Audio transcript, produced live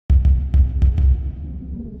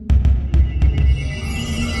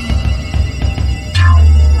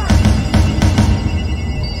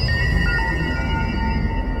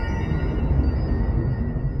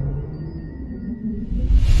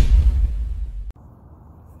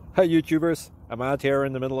Hi YouTubers, I'm out here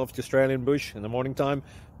in the middle of the Australian bush in the morning time.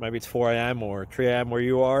 Maybe it's 4 a.m. or 3 a.m. where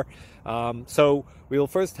you are. So we'll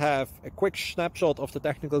first have a quick snapshot of the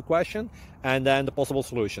technical question and then the possible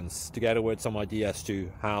solutions, together with some ideas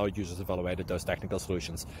to how users evaluated those technical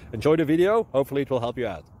solutions. Enjoy the video, hopefully it will help you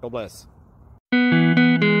out. God bless.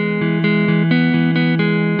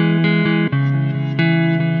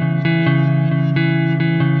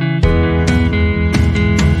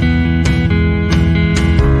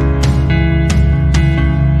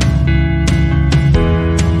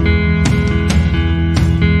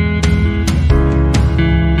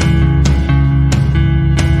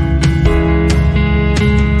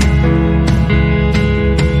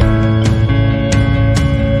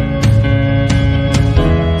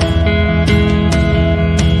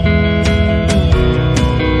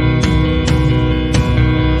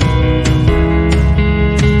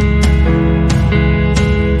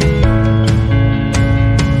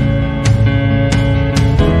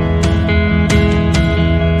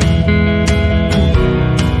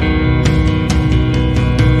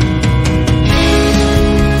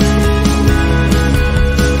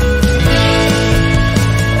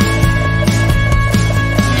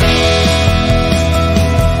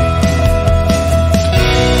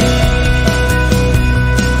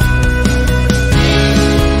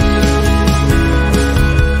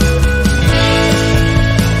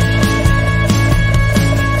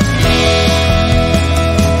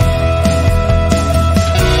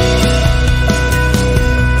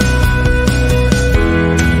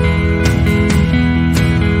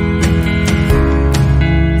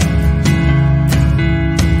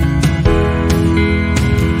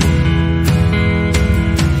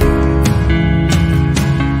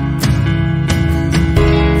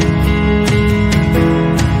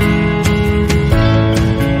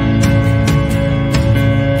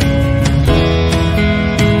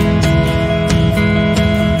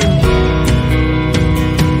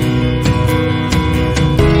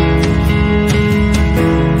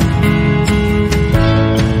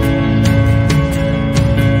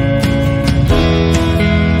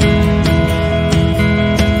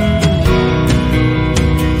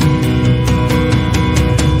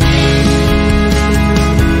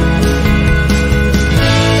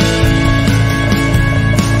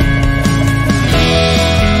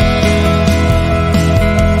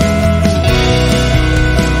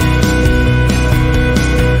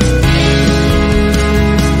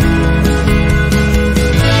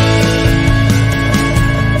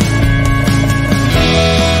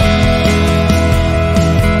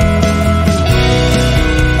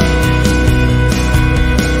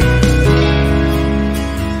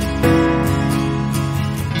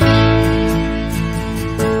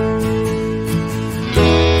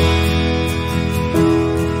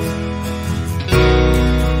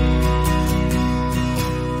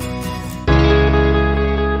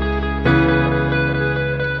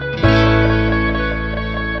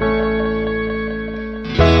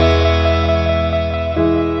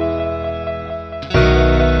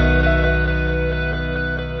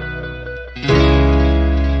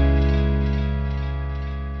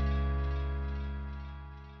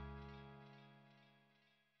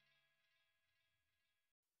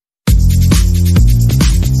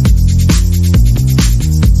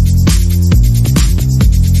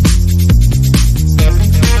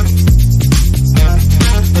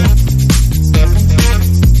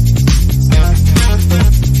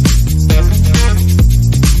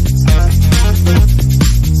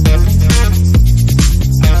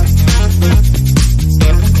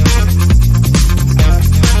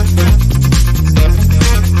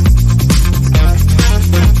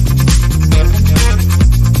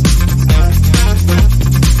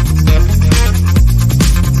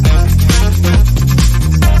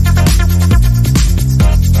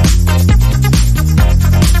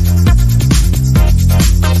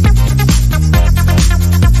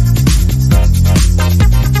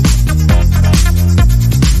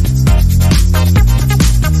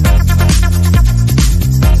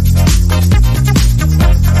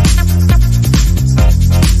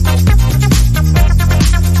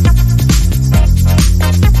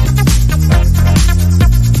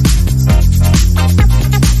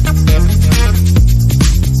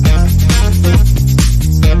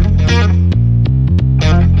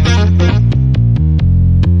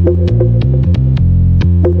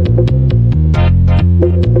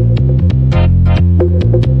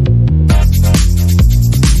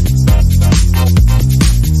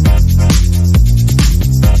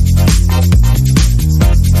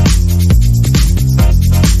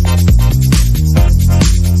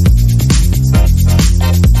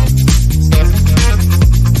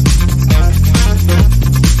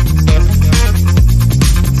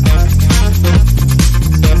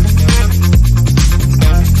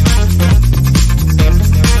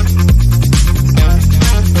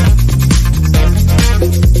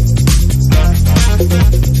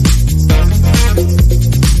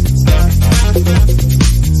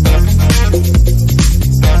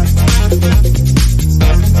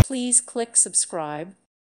 click subscribe.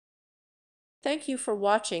 Thank you for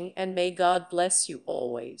watching, and may God bless you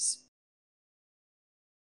always.